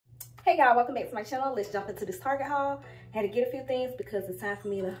Hey y'all, welcome back to my channel. Let's jump into this Target haul. Had to get a few things because it's time for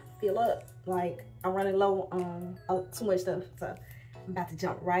me to fill up. Like, I'm running low on too much stuff, so I'm about to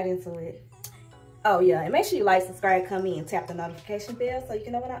jump right into it. Oh yeah, and make sure you like, subscribe, comment, and tap the notification bell so you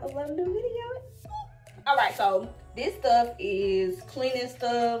can know when I upload a new video. All right, so this stuff is cleaning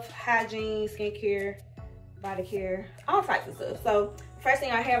stuff, hygiene, skincare, body care, all types of stuff. So first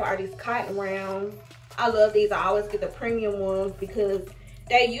thing I have are these cotton rounds. I love these. I always get the premium ones because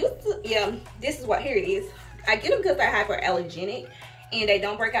they used to, yeah, this is what, here it is. I get them because they're hypoallergenic and they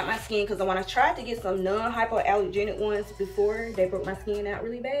don't break out my skin, because when I tried to get some non-hypoallergenic ones before, they broke my skin out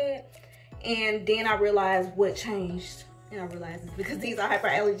really bad. And then I realized what changed. And I realized it's because these are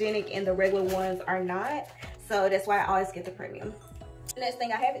hypoallergenic and the regular ones are not. So that's why I always get the premium. The next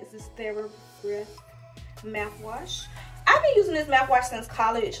thing I have is this TheraBreath mouthwash. I've been using this mouthwash since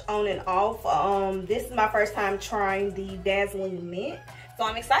college on and off. This is my first time trying the Dazzling Mint. So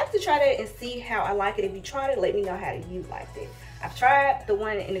I'm excited to try that and see how I like it. If you tried it, let me know how you liked it. I've tried the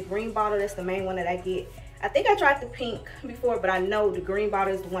one in the green bottle. That's the main one that I get. I think I tried the pink before, but I know the green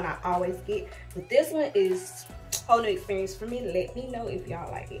bottle is the one I always get. But this one is a whole new experience for me. Let me know if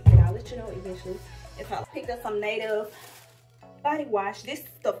y'all like it, and I'll let you know eventually if I picked up some Native body wash. This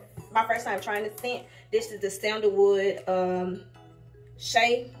is my first time trying this scent. This is the Sandalwood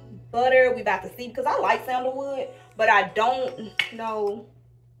Shea Butter. We about to see, because I like sandalwood, but I don't know.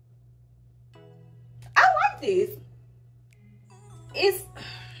 I like this. It's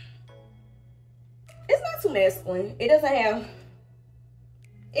not too masculine. It doesn't have,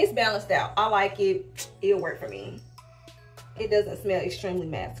 it's balanced out. I like it. It'll work for me. It doesn't smell extremely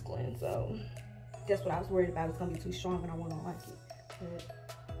masculine, so that's what I was worried about. It's gonna be too strong and I won't like it. But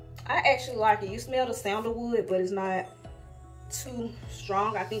I actually like it. You smell the sandalwood, but it's not too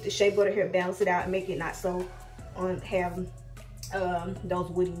strong. I think the shea butter here balance it out and make it not so have those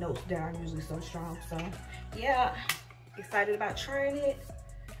woody notes that are usually so strong. So yeah, excited about trying it.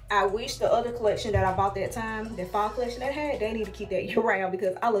 I wish the other collection that I bought that time, the fall collection that I had, they need to keep that year round,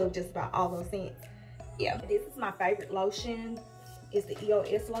 because I love just about all those scents. Yeah, this is my favorite lotion. It's the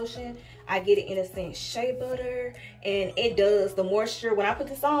EOS lotion. I get it in a scent shea butter, and it does the moisture. When I put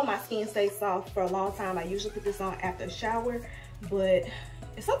this on, my skin stays soft for a long time. I usually put this on after a shower, but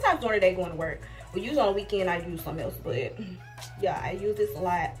sometimes during the day going to work. But usually on the weekend I use something else. But yeah, I use this a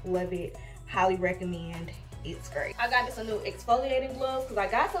lot. Love it. Highly recommend. It's great. I got this a new exfoliating gloves because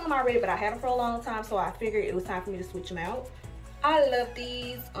I got some already, but I had them for a long time, so I figured it was time for me to switch them out. I love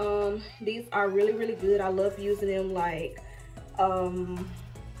these. These are really, really good. I love using them like and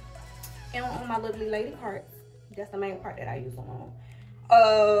on my lovely lady parts. That's the main part that I use them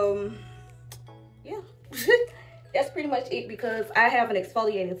on. Yeah. That's pretty much it, because I have an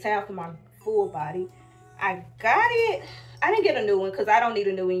exfoliating towel for my full body. I got it. I didn't get a new one because I don't need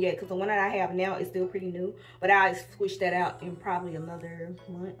a new one yet, because the one that I have now is still pretty new, but I'll switch that out in probably another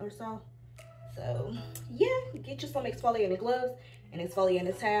month or so. So yeah, get you some exfoliating gloves and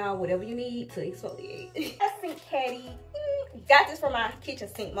exfoliating towel, whatever you need to exfoliate. I think Caddy got this for my kitchen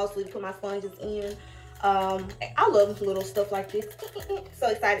sink mostly to put my sponges in. I love little stuff like this. So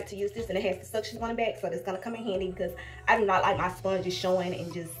excited to use this, and it has the suction on the back, so it's gonna come in handy because I do not like my sponges showing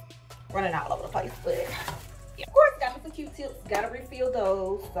and just running all over the place. But yeah, of course, got me some Q-tips. Gotta refill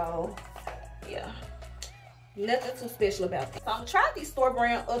those. So yeah, nothing too special about this. So I'm trying these store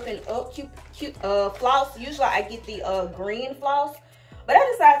brand Up and Up cute floss. Usually I get the green floss, but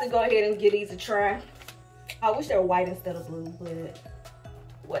I decided to go ahead and give these a try. I wish they were white instead of blue, but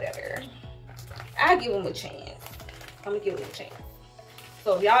whatever. I'll give them a chance. I'm gonna give it a chance.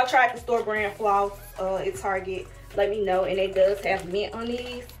 So if y'all tried the store brand floss at Target, let me know. And it does have mint on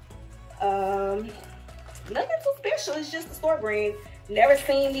these. Nothing too special. It's just the store brand. Never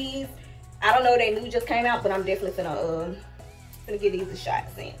seen these. I don't know, they new just came out, but I'm definitely finna give these a shot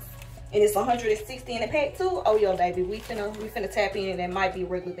since. And it's 160 in a pack too. Oh yeah, baby, we finna tap in, and that might be a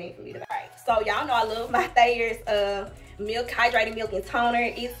regular thing for me to buy. Right, so y'all know I love my Thayer's milk, hydrating milk and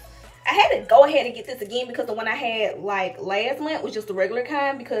toner. I had to go ahead and get this again because the one I had like last month was just the regular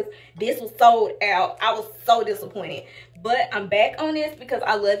kind, because this was sold out. I was so disappointed, but I'm back on this because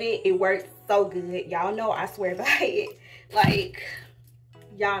I love it. It works so good. Y'all know I swear by it. Like,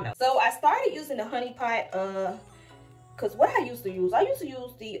 y'all know. So I started using the honey pot because what I used to use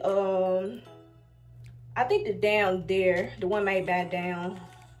the I think the Down There, the one made by Down.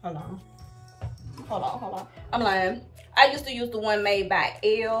 Hold on. I'm lying. I used to use the one made by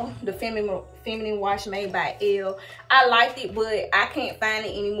Elle, the feminine wash made by Elle. I liked it, but I can't find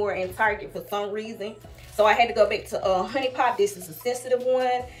it anymore in Target for some reason. So I had to go back to Honey Pot. This is a sensitive one.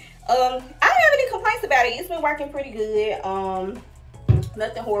 I don't have any complaints about it. It's been working pretty good.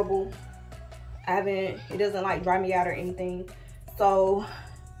 Nothing horrible. It doesn't like dry me out or anything. So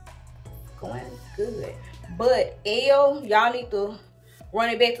going good. But L, y'all need to run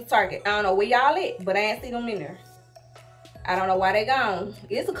it back to Target. I don't know where y'all at, but I ain't seen them in there. I don't know why they gone.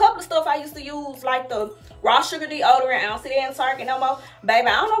 It's a couple of stuff I used to use, like the raw sugar deodorant. I don't see that in Target no more. Baby,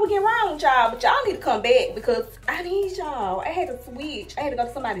 I don't know what's getting wrong with y'all, but y'all need to come back because I need y'all. I had to switch. I had to go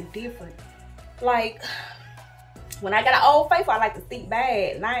to somebody different. Like, when I got an Old Faithful, I like to stick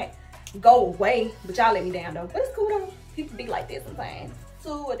bad, not go away. But y'all let me down though. But it's cool though. People be like this sometimes.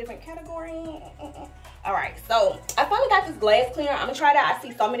 To a different category. All right, so I finally got this glass cleaner. I'm gonna try that. I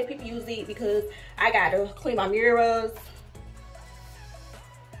see so many people use it because I gotta clean my mirrors.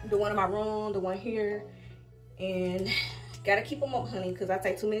 The one in my room, the one here, and gotta keep them up, honey, because I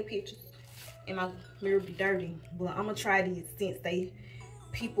take too many pictures and my mirror be dirty. But I'm gonna try these since I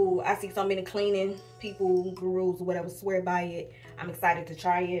see so many cleaning people, gurus, or whatever, swear by it. I'm excited to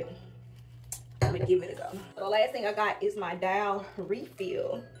try it. I'm gonna give it a go. The last thing I got is my dial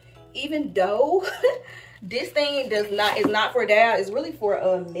refill. Even though this thing is not for dial, it's really for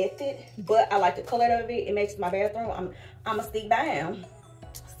a method, but I like the color of it. It matches my bathroom. I'm a stick by them.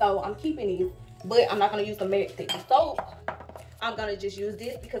 So I'm keeping these, but I'm not gonna use the method soap. I'm gonna just use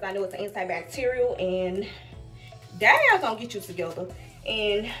this because I know it's an antibacterial and dial's gonna get you together.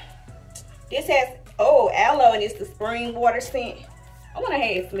 And this has aloe, and it's the spring water scent. I wanna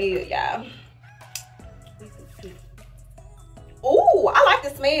have it smell, y'all. Ooh, I like the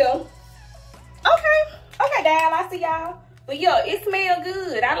smell. Okay, Dial, I see y'all. But yeah, it smells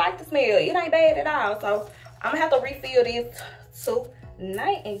good. I like the smell. It ain't bad at all. So I'm gonna have to refill this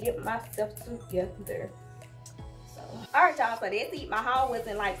tonight and get myself together. So, all right, y'all. So that's it. My haul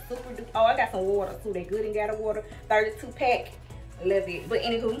wasn't like super duper. Oh, I got some water too. That Good and Gather water, 32 pack. Love it. But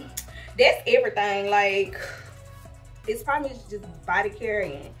anywho, that's everything. Like, it's probably just body care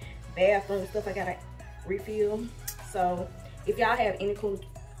and bathroom stuff I gotta refill. So if y'all have any cool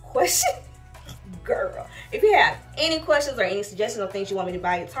questions, girl, if you have any questions or any suggestions of things you want me to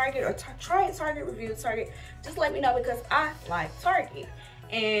buy at Target or try at Target, review at Target, just let me know because I like Target.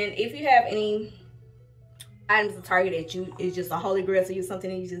 And if you have any items at Target that is just a holy grail to you, something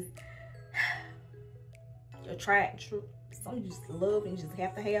that you just something you just love and you just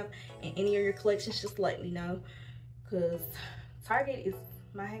have to have in any of your collections, just let me know because Target is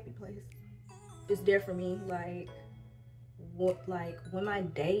my happy place. It's there for me. Like when my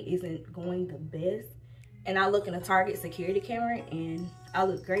day isn't going the best and I look in a Target security camera and I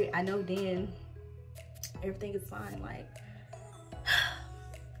look great, I know then everything is fine. Like,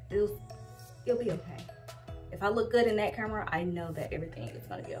 it'll be okay. If I look good in that camera, I know that everything is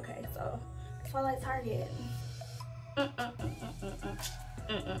gonna be okay. So that's why I like Target.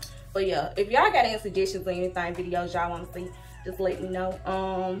 But yeah, if y'all got any suggestions or anything, videos y'all want to see, just let me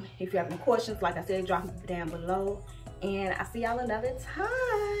know. If you have any questions, like I said, drop them down below. And I'll see y'all another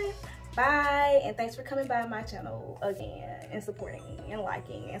time. Bye. And thanks for coming by my channel again and supporting me and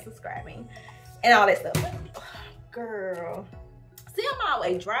liking and subscribing and all that stuff. Girl, see, I'm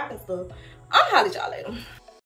always dropping stuff. I'll holler at y'all later.